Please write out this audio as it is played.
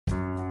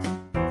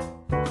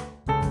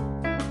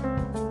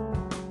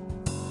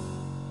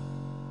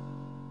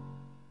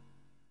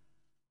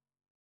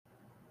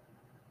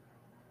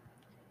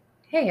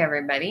Hey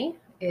everybody,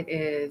 it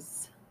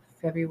is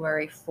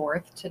February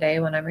 4th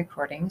today when I'm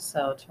recording,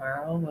 so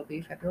tomorrow will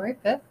be February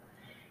 5th.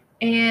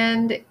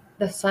 And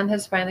the sun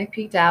has finally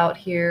peeked out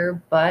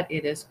here, but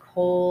it is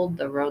cold.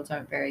 The roads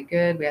aren't very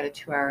good. We had a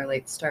 2-hour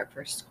late start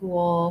for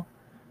school,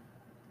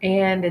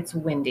 and it's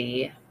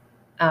windy.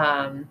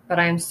 But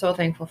I'm so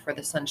thankful for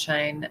the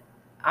sunshine.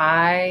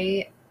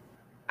 I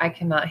I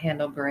cannot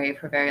handle gray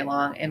for very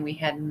long, and we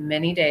had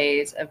many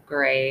days of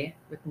gray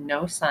with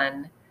no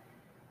sun.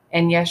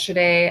 And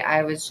yesterday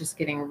I was just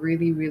getting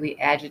really, really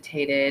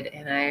agitated.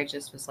 And I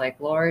just was like,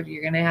 Lord,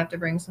 you're going to have to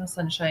bring some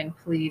sunshine,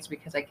 please,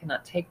 because I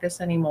cannot take this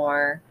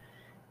anymore.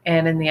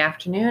 And in the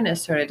afternoon, it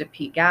started to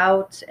peek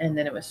out and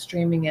then it was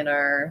streaming in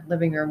our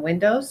living room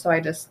window. So I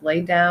just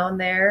laid down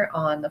there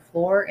on the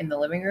floor in the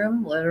living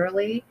room,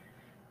 literally,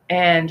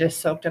 and just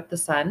soaked up the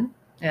sun.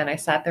 And I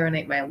sat there and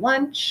ate my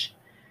lunch.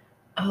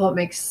 Oh, it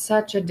makes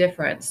such a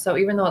difference. So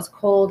even though it's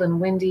cold and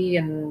windy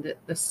and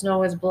the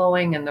snow is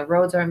blowing and the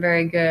roads aren't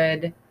very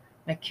good,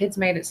 my kids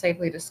made it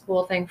safely to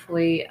school,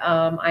 thankfully.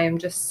 I am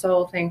just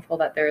so thankful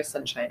that there is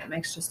sunshine. It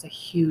makes just a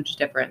huge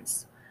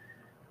difference.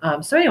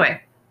 So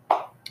anyway,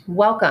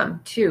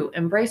 welcome to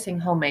Embracing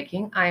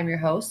Homemaking. I am your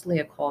host,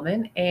 Leah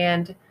Coleman,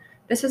 and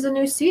this is a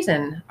new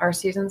season. Our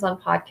seasons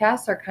on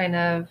podcasts are kind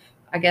of,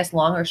 I guess,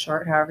 long or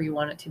short, however you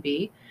want it to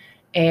be.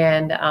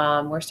 And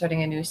we're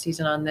starting a new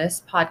season on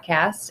this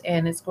podcast,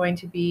 and it's going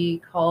to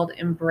be called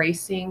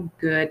Embracing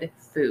Good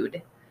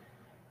Food.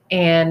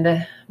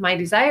 And my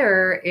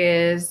desire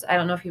is, I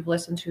don't know if you've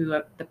listened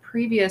to the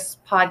previous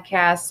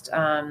podcast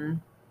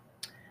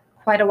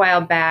quite a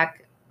while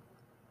back,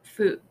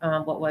 food,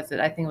 what was it?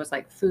 I think it was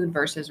like food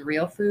versus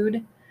real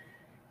food.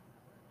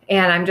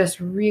 And I'm just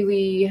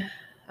really,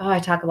 I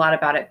talk a lot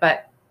about it,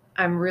 but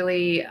I'm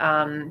really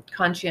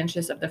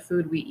conscientious of the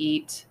food we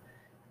eat.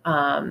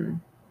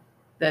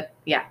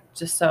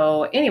 Just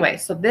so anyway,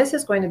 so this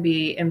is going to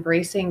be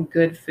embracing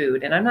good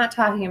food. And I'm not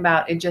talking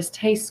about it just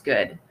tastes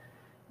good,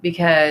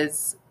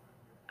 because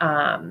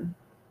that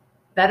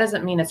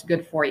doesn't mean it's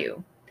good for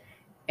you.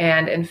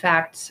 And in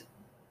fact,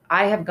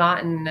 I have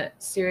gotten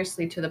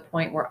seriously to the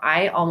point where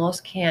I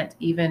almost can't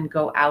even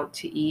go out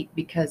to eat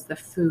because the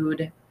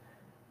food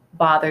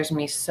bothers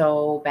me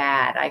so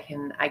bad.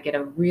 I get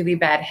a really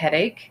bad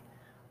headache,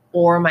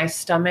 or my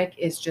stomach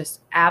is just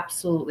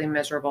absolutely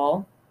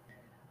miserable.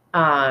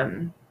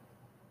 I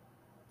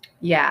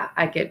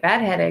get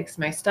bad headaches.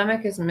 My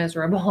stomach is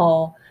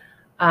miserable.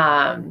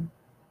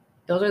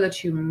 Those are the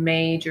two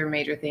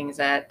major things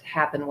that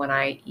happen when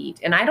I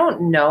eat. And I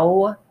don't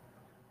know,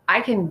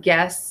 I can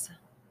guess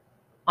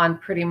on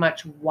pretty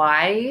much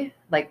why,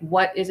 like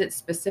what is it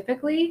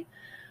specifically?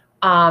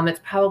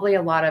 It's probably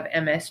a lot of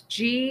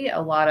MSG,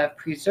 a lot of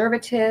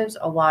preservatives,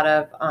 a lot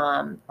of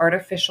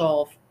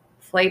artificial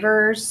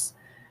flavors,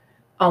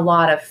 a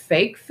lot of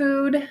fake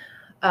food,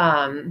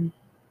 a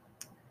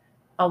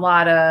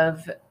lot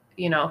of,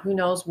 who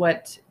knows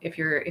what,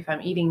 if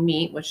I'm eating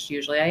meat, which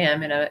usually I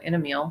am in a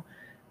meal,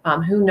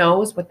 who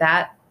knows what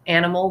that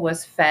animal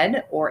was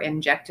fed or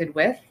injected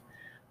with.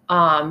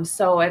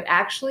 So it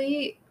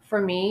actually,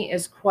 for me,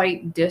 is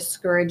quite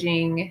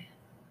discouraging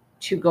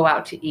to go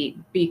out to eat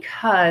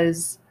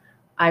because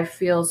I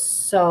feel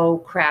so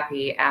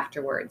crappy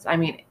afterwards. I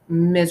mean,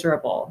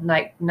 miserable.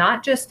 Like,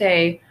 not just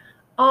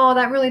oh,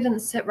 that really didn't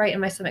sit right in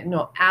my stomach.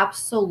 No,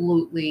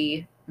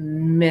 absolutely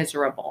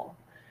miserable.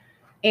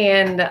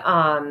 And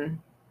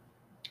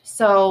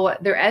so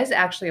there is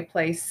actually a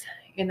place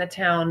in the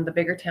town, the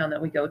bigger town that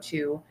we go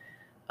to,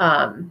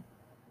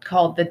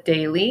 called The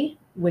Daily,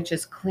 which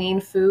is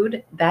clean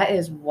food. That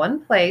is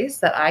one place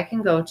that I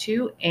can go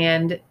to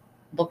and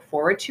look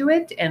forward to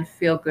it and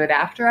feel good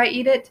after I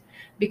eat it,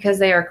 because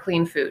they are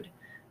clean food.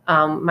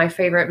 My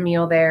favorite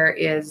meal there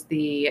is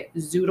the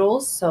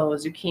zoodles, so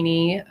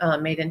zucchini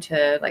made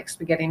into like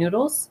spaghetti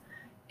noodles.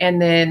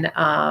 And then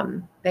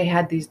they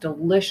had these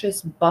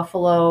delicious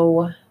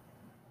buffalo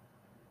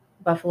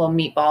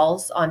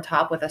meatballs on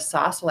top with a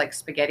sauce like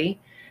spaghetti.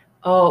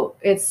 Oh,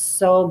 it's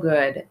so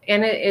good.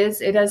 And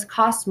it does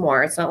cost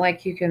more. It's not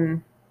like you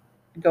can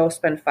go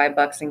spend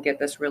 $5 and get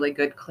this really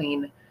good,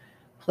 clean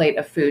plate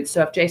of food.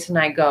 So if Jason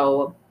and I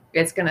go,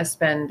 we're going to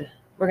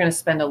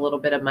spend a little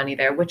bit of money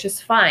there, which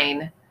is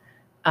fine.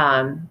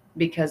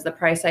 Because the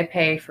price I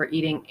pay for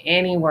eating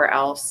anywhere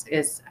else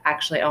is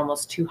actually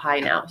almost too high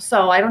now.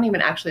 So I don't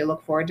even actually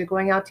look forward to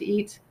going out to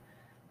eat.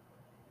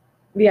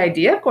 The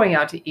idea of going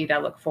out to eat, I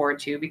look forward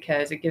to,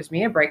 because it gives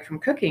me a break from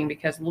cooking,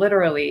 because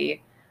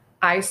literally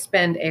I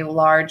spend a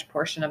large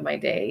portion of my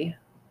day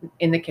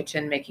in the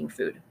kitchen making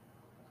food.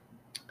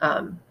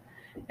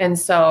 And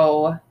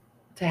so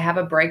to have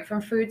a break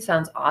from food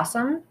sounds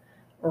awesome,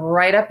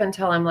 right up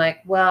until I'm like,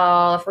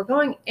 well, if we're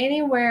going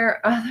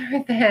anywhere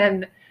other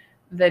than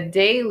The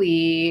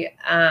Daily,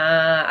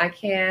 I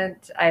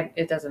can't,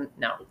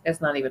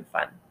 it's not even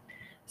fun.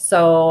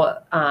 So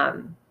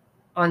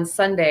on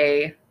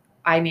Sunday,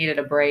 I needed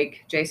a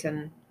break.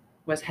 Jason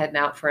was heading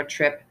out for a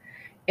trip,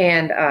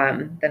 and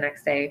the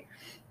next day,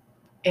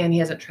 and he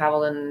hasn't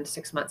traveled in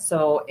 6 months.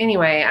 So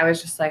anyway, I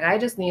was just like, I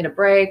just need a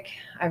break.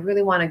 I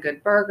really want a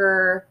good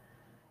burger.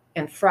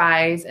 and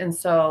fries. And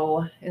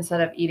so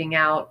instead of eating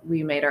out,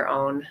 we made our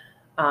own.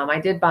 I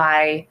did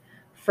buy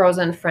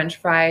frozen French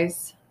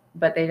fries,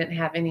 but they didn't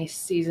have any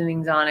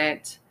seasonings on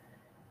it.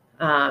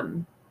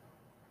 Um,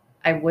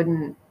 I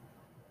wouldn't,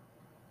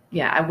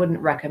 yeah, I wouldn't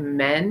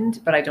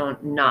recommend, but I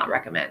don't not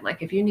recommend.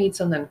 Like if you need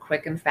something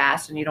quick and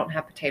fast and you don't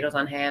have potatoes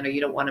on hand or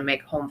you don't want to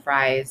make home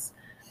fries,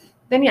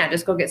 then yeah,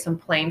 just go get some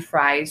plain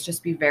fries.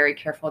 Just be very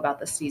careful about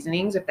the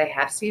seasonings. If they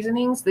have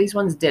seasonings, these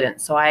ones didn't.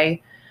 So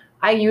I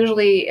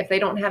usually, if they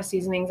don't have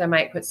seasonings, I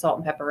might put salt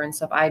and pepper and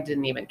stuff. I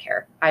didn't even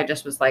care. I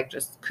just was like,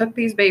 just cook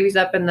these babies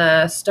up in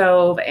the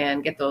stove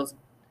and get those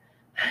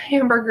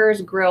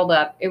hamburgers grilled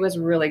up. It was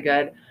really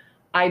good.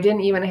 I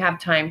didn't even have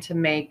time to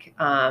make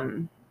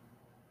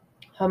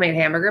homemade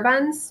hamburger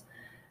buns,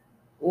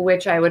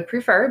 which I would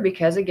prefer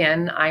because,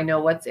 again, I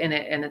know what's in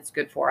it and it's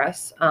good for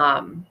us.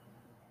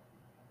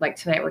 Like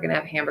tonight, we're going to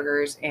have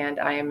hamburgers and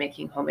I am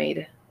making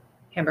homemade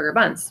hamburger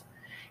buns.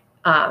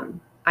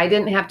 I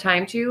didn't have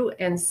time to,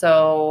 and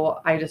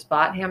so I just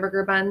bought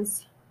hamburger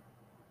buns,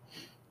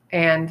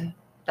 and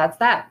that's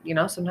that. You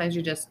know, sometimes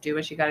you just do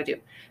what you got to do.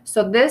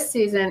 So this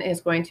season is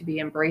going to be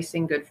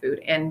embracing good food,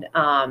 and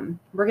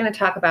we're going to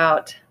talk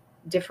about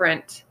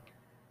different.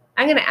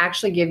 I'm going to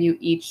actually give you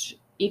each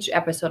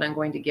episode. I'm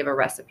going to give a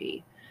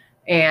recipe,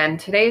 and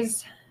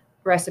today's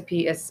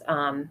recipe is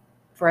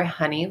for a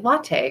honey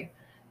latte,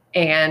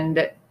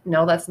 and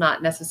no, that's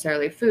not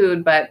necessarily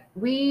food, but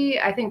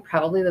I think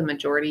probably the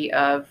majority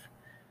of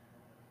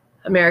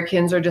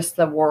Americans or just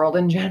the world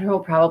in general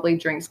probably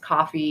drinks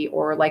coffee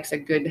or likes a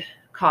good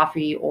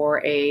coffee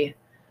or a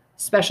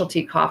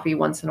specialty coffee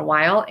once in a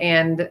while.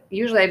 And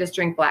usually I just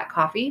drink black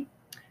coffee,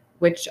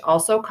 which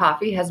also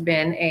coffee has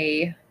been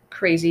a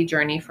crazy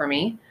journey for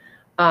me.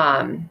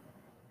 I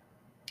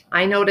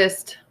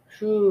noticed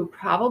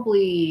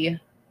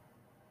probably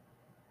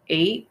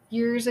 8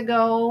 years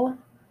ago,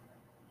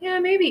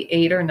 maybe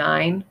 8 or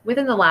 9,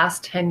 within the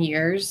last 10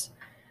 years,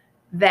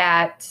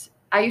 that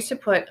I used to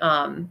put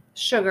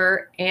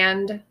sugar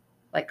and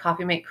like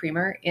Coffee Mate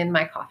creamer in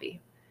my coffee.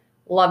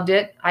 Loved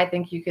it. I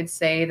think you could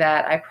say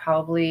that I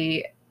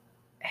probably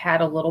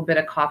had a little bit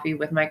of coffee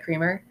with my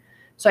creamer.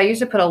 So I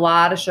used to put a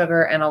lot of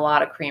sugar and a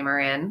lot of creamer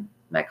in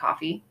my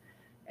coffee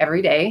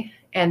every day.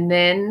 And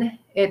then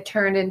it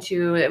turned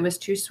into, it was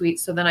too sweet.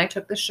 So then I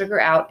took the sugar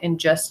out and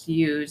just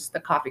used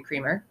the coffee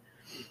creamer.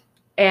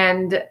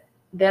 And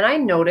then I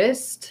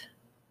noticed,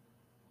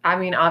 I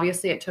mean,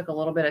 obviously it took a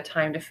little bit of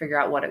time to figure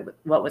out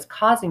what was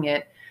causing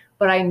it,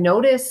 but I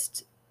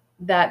noticed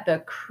that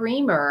the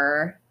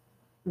creamer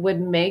would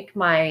make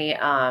my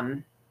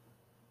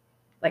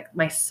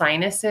my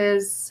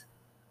sinuses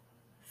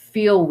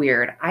feel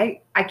weird.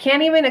 I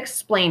can't even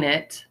explain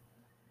it,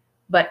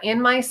 but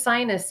in my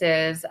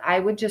sinuses, I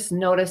would just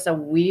notice a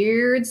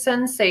weird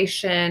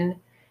sensation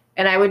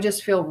and I would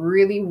just feel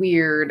really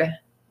weird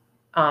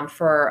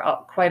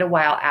for quite a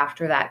while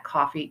after that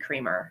coffee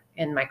creamer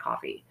in my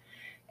coffee.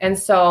 And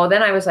so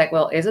then I was like,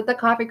 well, is it the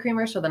coffee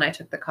creamer? So then I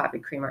took the coffee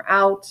creamer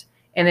out,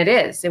 and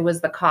it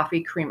was the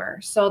coffee creamer.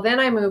 So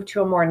then I moved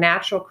to a more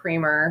natural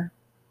creamer,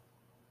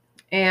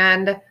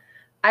 and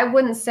I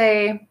wouldn't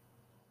say,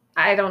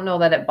 I don't know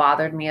that it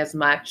bothered me as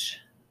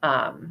much,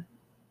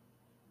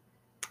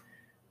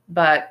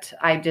 but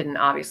I didn't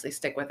obviously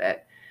stick with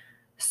it.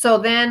 So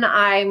then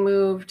I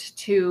moved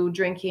to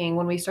drinking,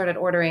 when we started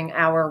ordering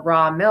our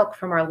raw milk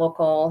from our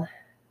local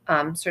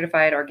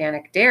certified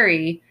organic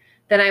dairy,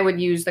 then I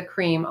would use the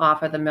cream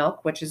off of the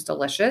milk, which is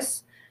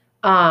delicious.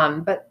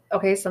 But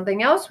okay,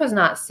 something else was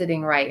not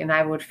sitting right and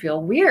I would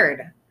feel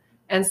weird.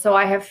 And so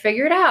I have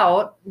figured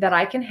out that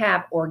I can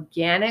have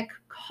organic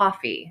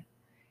coffee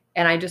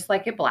and I just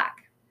like it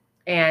black.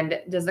 And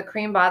does the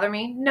cream bother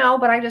me? No,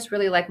 but I just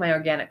really like my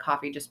organic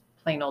coffee, just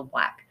plain old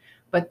black.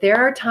 But there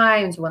are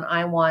times when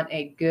I want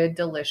a good,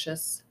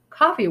 delicious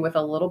coffee with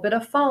a little bit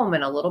of foam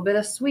and a little bit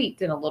of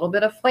sweet and a little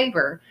bit of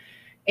flavor.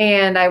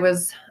 And I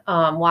was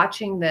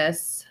watching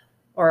this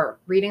or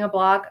reading a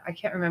blog. I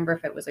can't remember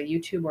if it was a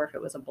YouTube or if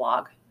it was a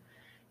blog.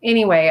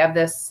 Anyway, of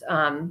this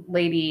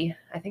lady,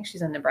 I think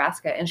she's in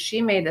Nebraska, and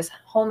she made this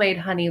homemade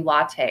honey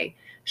latte.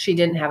 She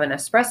didn't have an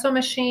espresso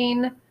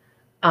machine.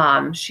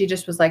 She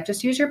just was like,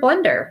 just use your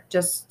blender.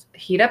 Just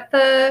heat up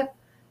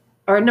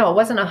or no, it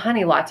wasn't a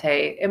honey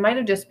latte. It might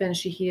have just been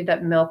she heated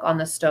up milk on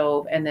the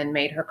stove and then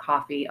made her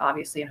coffee,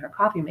 obviously in her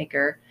coffee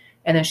maker.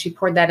 And then she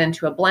poured that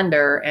into a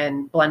blender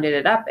and blended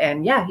it up.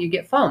 And yeah, you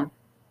get foam.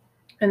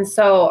 And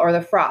so, or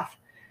the froth.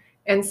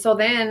 And so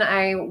then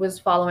I was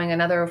following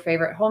another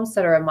favorite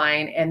homesteader of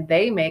mine, and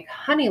they make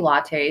honey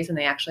lattes, and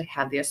they actually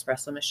have the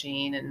espresso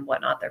machine and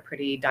whatnot. They're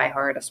pretty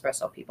diehard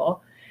espresso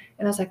people.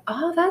 And I was like,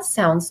 oh, that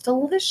sounds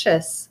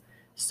delicious.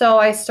 So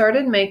I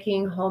started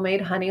making homemade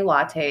honey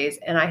lattes,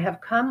 and I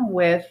have come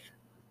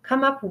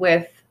up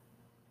with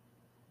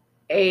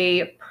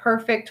a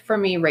perfect for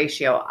me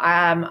ratio.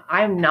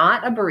 I'm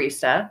not a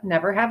barista,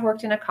 never have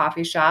worked in a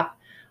coffee shop.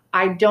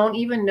 I don't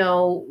even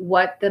know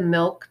what the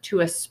milk to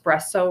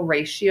espresso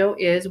ratio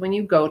is when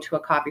you go to a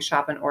coffee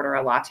shop and order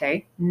a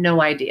latte.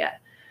 No idea.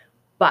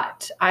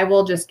 but I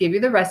will just give you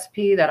the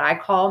recipe that I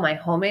call my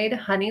homemade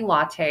honey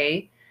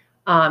latte,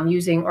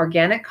 using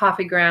organic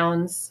coffee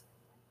grounds,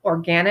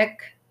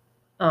 organic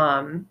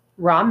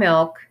raw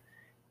milk,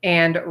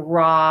 and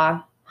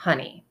raw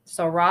honey.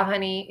 So raw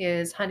honey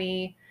is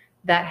honey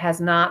that has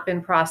not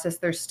been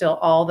processed. There's still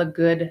all the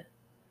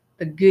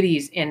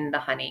goodies in the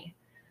honey.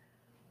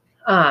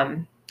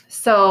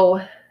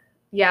 So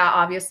yeah,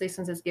 obviously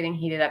since it's getting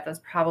heated up, that's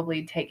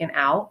probably taken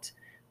out,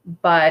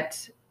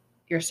 but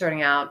you're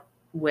starting out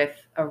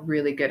with a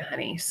really good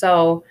honey.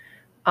 So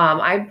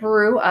I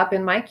brew up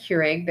in my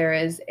Keurig. There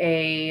is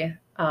a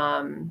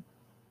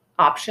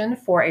option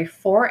for a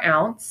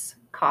 4-ounce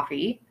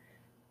coffee,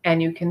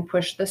 and you can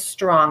push the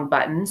strong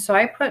button. So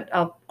I put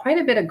quite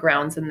a bit of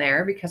grounds in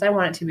there because I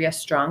want it to be a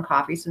strong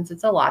coffee since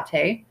it's a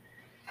latte.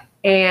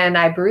 And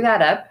I brew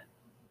that up.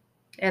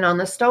 And on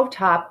the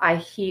stovetop, I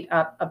heat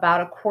up about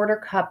a 1/4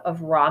 cup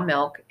of raw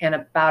milk and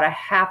about a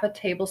 1/2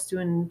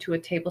 tablespoon to a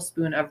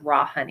tablespoon of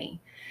raw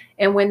honey.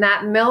 And when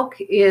that milk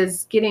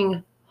is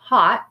getting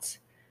hot,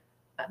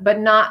 but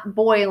not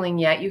boiling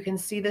yet, you can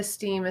see the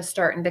steam is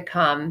starting to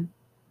come.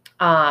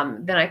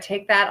 Then I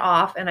take that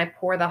off and I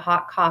pour the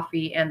hot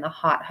coffee and the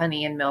hot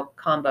honey and milk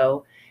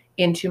combo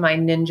into my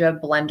Ninja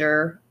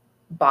blender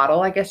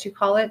bottle, I guess you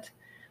call it.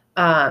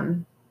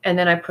 And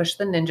then I push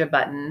the Ninja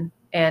button,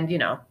 and you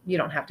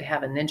don't have to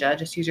have a Ninja,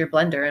 just use your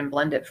blender and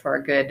blend it for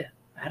a good,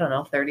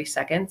 30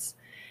 seconds.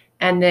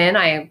 And then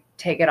I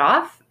take it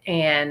off,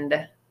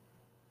 and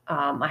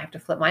I have to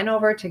flip mine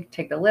over to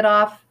take the lid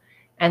off.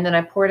 And then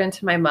I pour it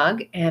into my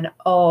mug, and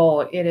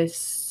oh, it is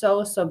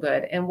so, so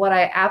good. And what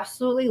I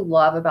absolutely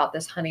love about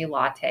this honey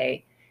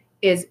latte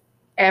is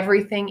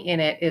everything in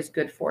it is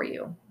good for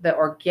you. The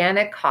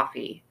organic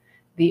coffee,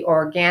 the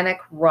organic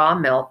raw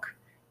milk,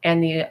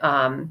 and the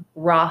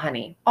raw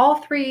honey. All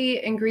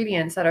 3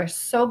 ingredients that are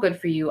so good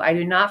for you. I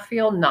do not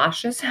feel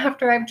nauseous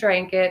after I've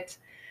drank it.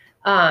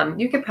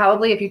 You could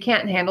probably, if you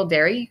can't handle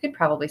dairy, you could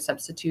probably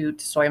substitute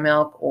soy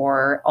milk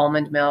or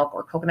almond milk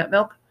or coconut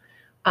milk.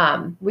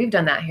 We've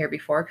done that here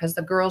before because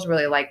the girls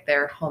really like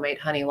their homemade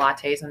honey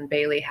lattes, and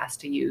Bailey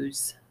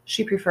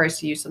she prefers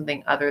to use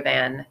something other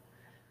than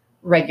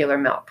regular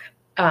milk.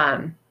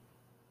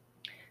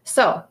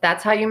 So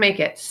that's how you make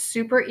it.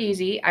 Super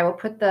easy. I will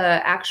put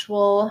the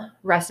actual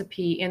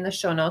recipe in the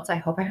show notes. I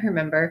hope I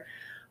remember.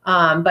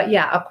 But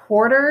yeah, a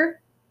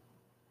 1/4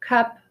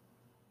 cup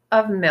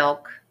of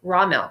milk,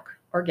 raw milk,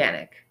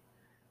 organic,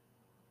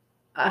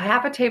 a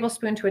 1/2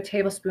 tablespoon to a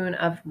tablespoon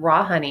of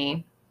raw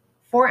honey,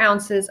 4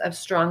 ounces of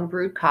strong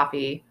brewed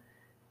coffee,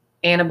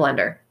 and a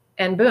blender.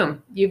 And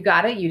boom, you've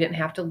got it. You didn't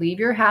have to leave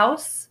your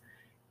house.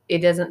 It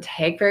doesn't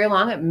take very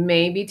long. It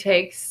maybe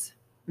takes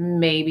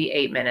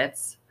 8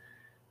 minutes.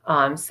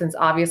 Since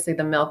obviously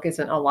the milk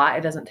isn't a lot,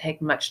 it doesn't take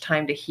much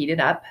time to heat it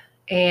up,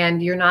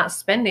 and you're not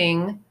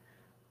spending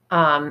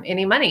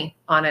any money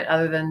on it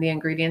other than the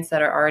ingredients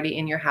that are already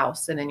in your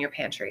house and in your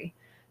pantry.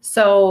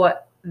 So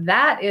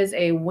that is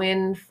a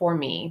win for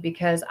me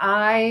because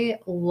I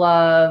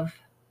love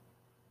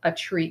a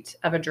treat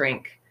of a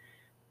drink,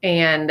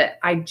 and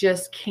I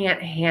just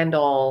can't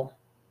handle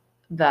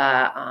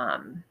the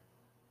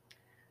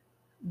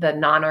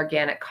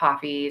non-organic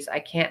coffees. I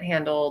can't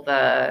handle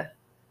the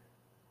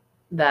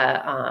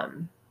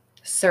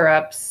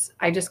syrups.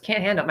 I just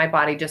can't handle it. My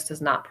body just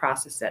does not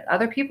process it.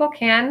 Other people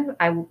can.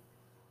 I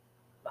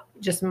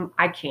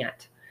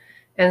can't.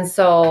 And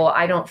so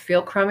I don't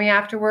feel crummy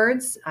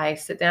afterwards. I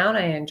sit down,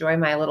 I enjoy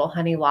my little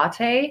honey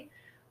latte.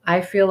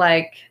 I feel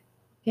like,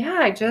 yeah,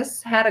 I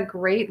just had a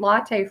great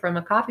latte from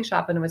a coffee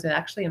shop, and it was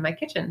actually in my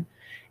kitchen.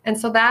 And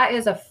so that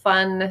is a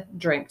fun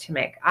drink to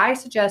make. I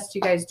suggest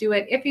you guys do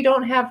it. If you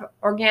don't have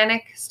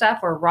organic stuff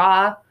or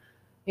raw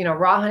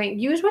honey,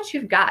 use what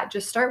you've got.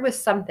 Just start with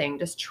something.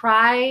 Just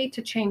try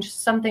to change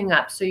something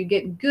up so you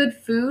get good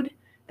food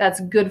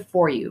that's good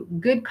for you.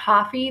 Good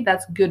coffee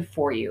that's good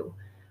for you.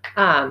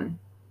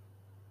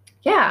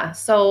 Yeah,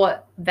 so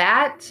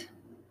that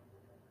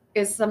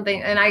is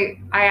something, and I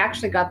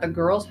actually got the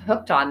girls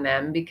hooked on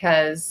them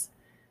because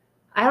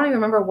I don't even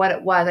remember what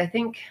it was. I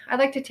think I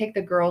like to take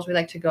the girls. We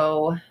like to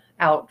go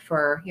out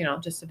for,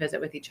 just to visit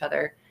with each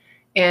other.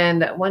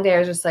 And one day I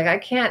was just like, I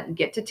can't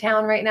get to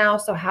town right now,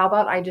 so how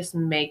about I just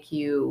make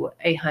you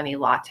a honey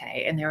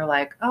latte? And they were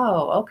like,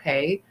 oh,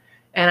 okay.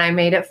 And I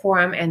made it for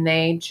them, and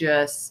they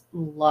just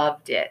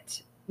loved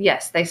it.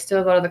 Yes, they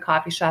still go to the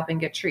coffee shop and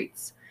get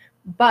treats.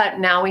 But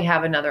now we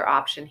have another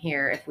option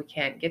here if we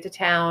can't get to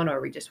town,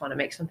 or we just want to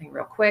make something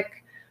real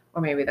quick,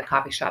 or maybe the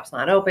coffee shop's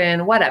not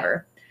open,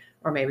 whatever.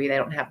 Or maybe they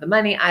don't have the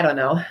money. I don't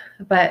know.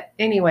 But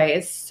anyway,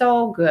 it's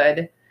so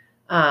good.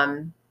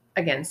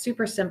 Again,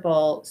 super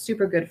simple,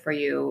 super good for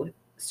you,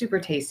 super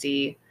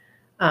tasty.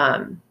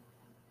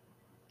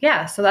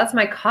 Yeah, so that's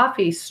my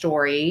coffee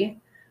story.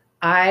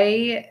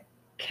 I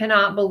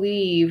cannot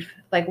believe,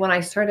 when I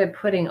started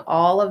putting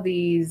all of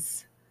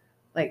these,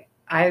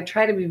 I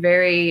try to be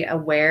very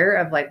aware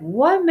of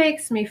what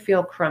makes me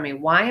feel crummy?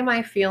 Why am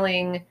I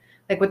feeling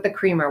with the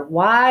creamer?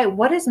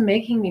 What is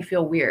making me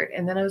feel weird?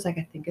 And then I was like,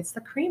 I think it's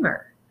the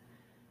creamer.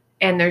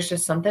 And there's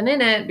just something in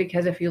it,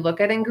 because if you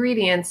look at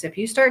ingredients, if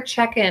you start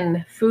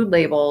checking food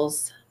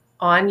labels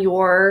on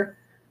your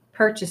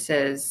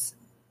purchases,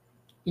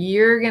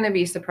 you're going to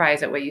be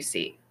surprised at what you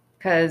see,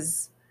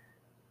 because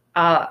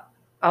uh,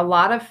 a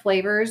lot of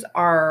flavors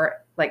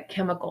are like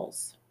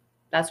chemicals.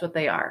 That's what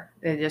they are.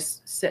 They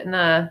just sit in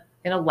a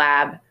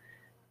lab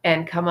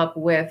and come up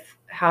with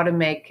how to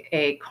make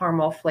a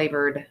caramel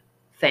flavored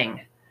thing.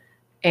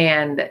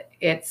 And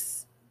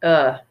it's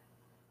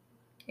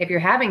if you're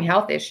having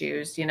health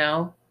issues,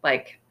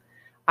 like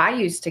I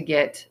used to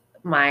get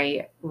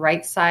my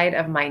right side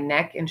of my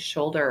neck and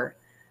shoulder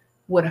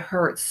would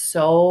hurt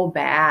so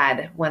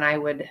bad when I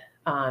would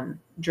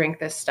drink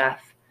this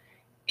stuff.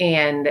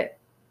 And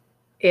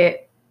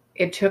it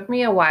it took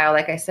me a while,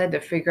 like I said, to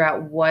figure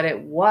out what it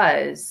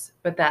was,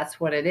 but that's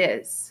what it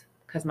is,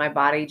 because my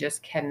body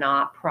just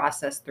cannot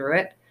process through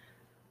it.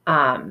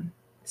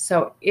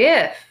 So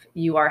if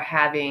you are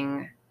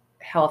having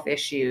health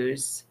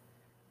issues,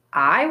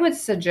 I would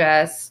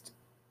suggest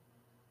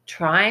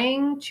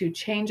trying to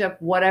change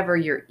up whatever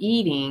you're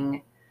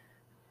eating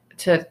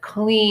to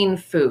clean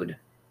food.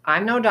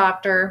 I'm no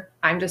doctor.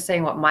 I'm just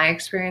saying what my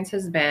experience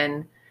has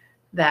been,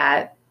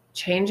 that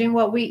changing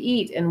what we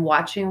eat and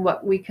watching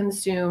what we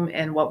consume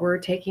and what we're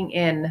taking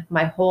in,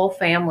 my whole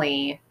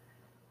family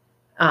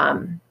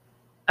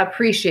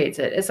appreciates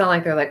it. It's not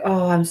like they're like,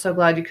 oh, I'm so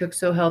glad you cook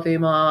so healthy,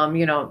 mom.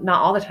 Not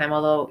all the time,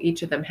 although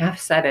each of them have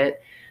said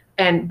it.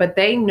 But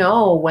they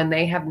know when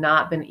they have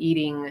not been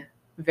eating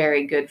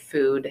very good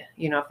food,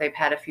 if they've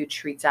had a few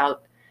treats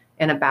out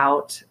and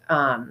about,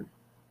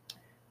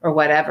 or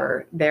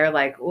whatever, they're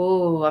like,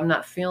 oh, I'm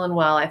not feeling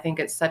well. I think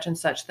it's such and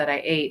such that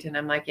I ate. And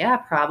I'm like, yeah,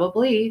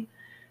 probably.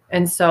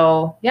 And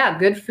so, yeah,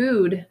 good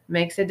food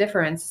makes a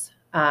difference.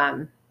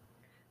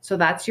 So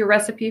that's your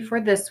recipe for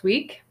this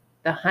week,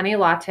 the honey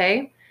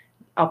latte.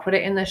 I'll put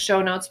it in the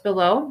show notes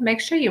below.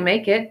 Make sure you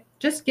make it.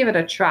 Just give it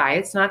a try.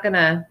 It's not going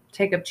to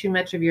take up too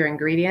much of your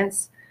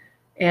ingredients.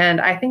 And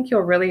I think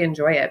you'll really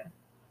enjoy it.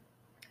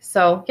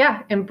 So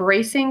yeah,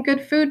 embracing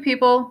good food,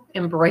 people.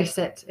 Embrace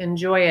it.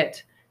 Enjoy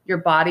it. Your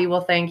body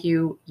will thank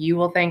you. You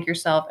will thank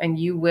yourself. And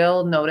you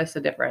will notice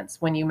a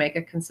difference when you make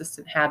a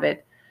consistent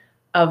habit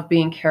of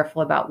being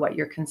careful about what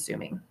you're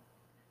consuming.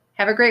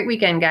 Have a great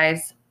weekend,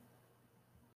 guys.